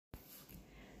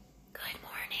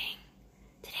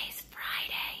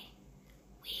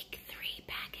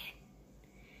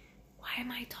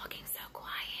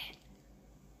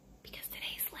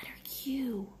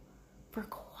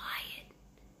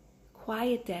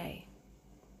quiet day.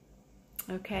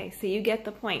 Okay, so you get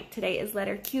the point. Today is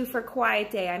letter Q for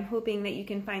quiet day. I'm hoping that you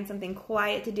can find something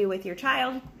quiet to do with your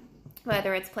child,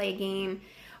 whether it's play a game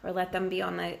or let them be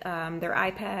on their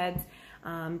iPads,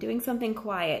 doing something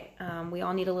quiet. We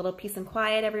all need a little peace and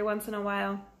quiet every once in a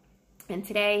while. And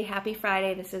today, happy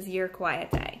Friday, this is your quiet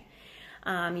day.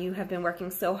 You have been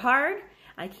working so hard.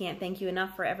 I can't thank you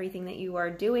enough for everything that you are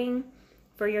doing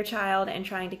for your child and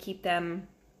trying to keep them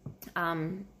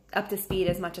up to speed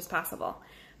as much as possible.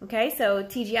 Okay, so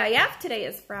TGIF, today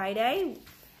is Friday.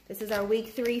 This is our week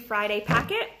 3 Friday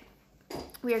packet.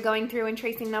 We are going through and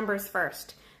tracing numbers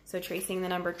first. So tracing the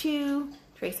number 2,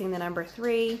 tracing the number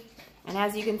 3, and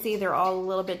as you can see, they're all a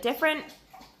little bit different.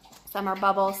 Some are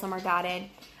bubble, some are dotted.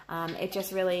 It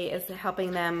just really is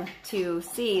helping them to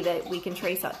see that we can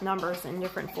trace up numbers in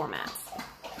different formats.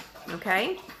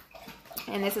 Okay,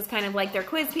 and this is kind of like their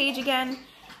quiz page again.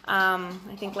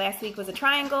 I think last week was a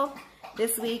triangle.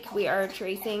 This week we are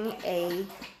tracing a,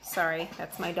 sorry,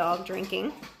 that's my dog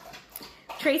drinking.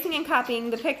 Tracing and copying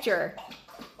the picture.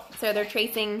 So they're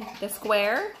tracing the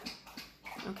square,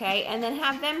 okay, and then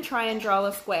have them try and draw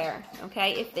a square,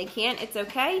 okay? If they can't, it's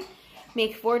okay.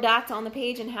 Make 4 dots on the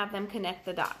page and have them connect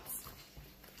the dots.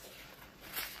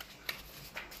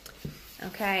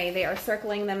 Okay, they are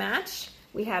circling the match.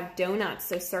 We have donuts,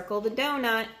 so circle the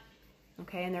donut,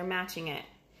 okay, and they're matching it.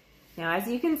 Now, as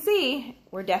you can see,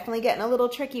 we're definitely getting a little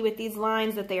tricky with these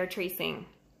lines that they are tracing,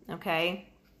 okay?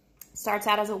 Starts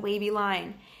out as a wavy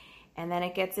line, and then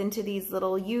it gets into these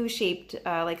little U-shaped,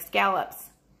 like scallops,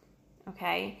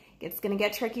 okay? It's gonna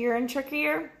get trickier and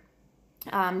trickier.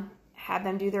 Have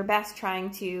them do their best trying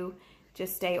to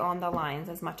just stay on the lines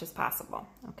as much as possible,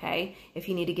 okay? If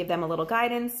you need to give them a little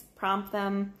guidance, prompt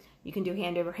them. You can do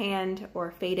hand over hand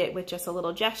or fade it with just a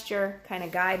little gesture, kind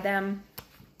of guide them.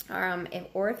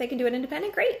 Or if they can do it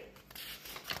independent, great.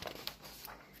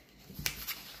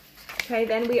 Okay,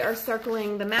 then we are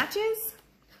circling the matches.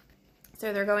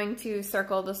 So they're going to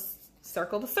circle the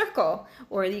circle,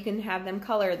 or you can have them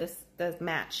color the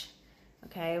match.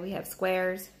 Okay, we have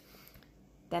squares.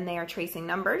 Then they are tracing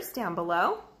numbers down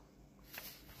below.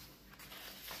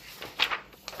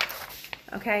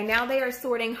 Okay, now they are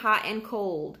sorting hot and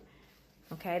cold.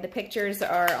 Okay, the pictures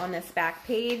are on this back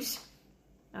page.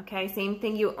 Okay, same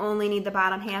thing, you only need the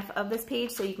bottom half of this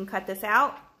page, so you can cut this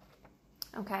out.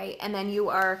 Okay, and then you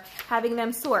are having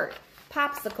them sort.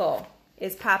 Popsicle.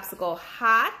 Is popsicle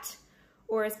hot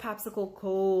or is popsicle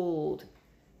cold?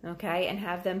 Okay, and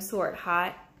have them sort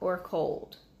hot or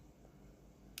cold.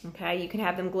 Okay, you can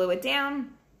have them glue it down.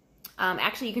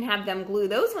 Actually, you can have them glue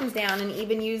those ones down and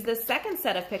even use the second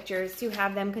set of pictures to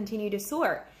have them continue to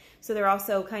sort. So they're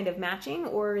also kind of matching,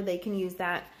 or they can use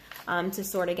that to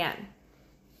sort again.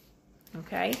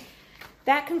 Okay,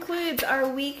 that concludes our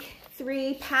week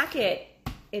 3 packet.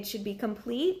 It should be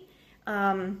complete.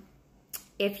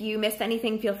 If you missed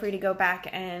anything, feel free to go back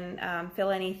and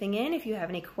fill anything in. If you have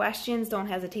any questions, don't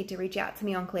hesitate to reach out to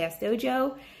me on Class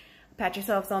Dojo. Pat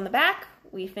yourselves on the back.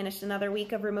 We finished another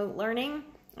week of remote learning.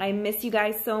 I miss you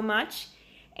guys so much,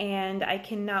 and I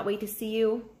cannot wait to see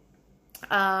you.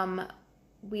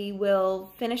 We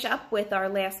will finish up with our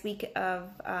last week of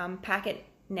packet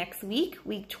next week,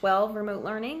 week 12 remote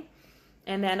learning.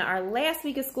 And then our last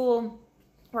week of school,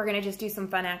 we're going to just do some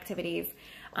fun activities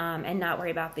and not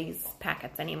worry about these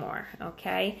packets anymore,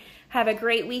 okay? Have a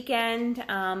great weekend,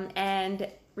 and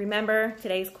remember,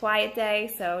 today's quiet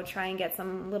day, so try and get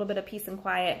some little bit of peace and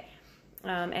quiet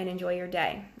and enjoy your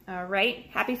day. All right,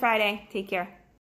 happy Friday. Take care.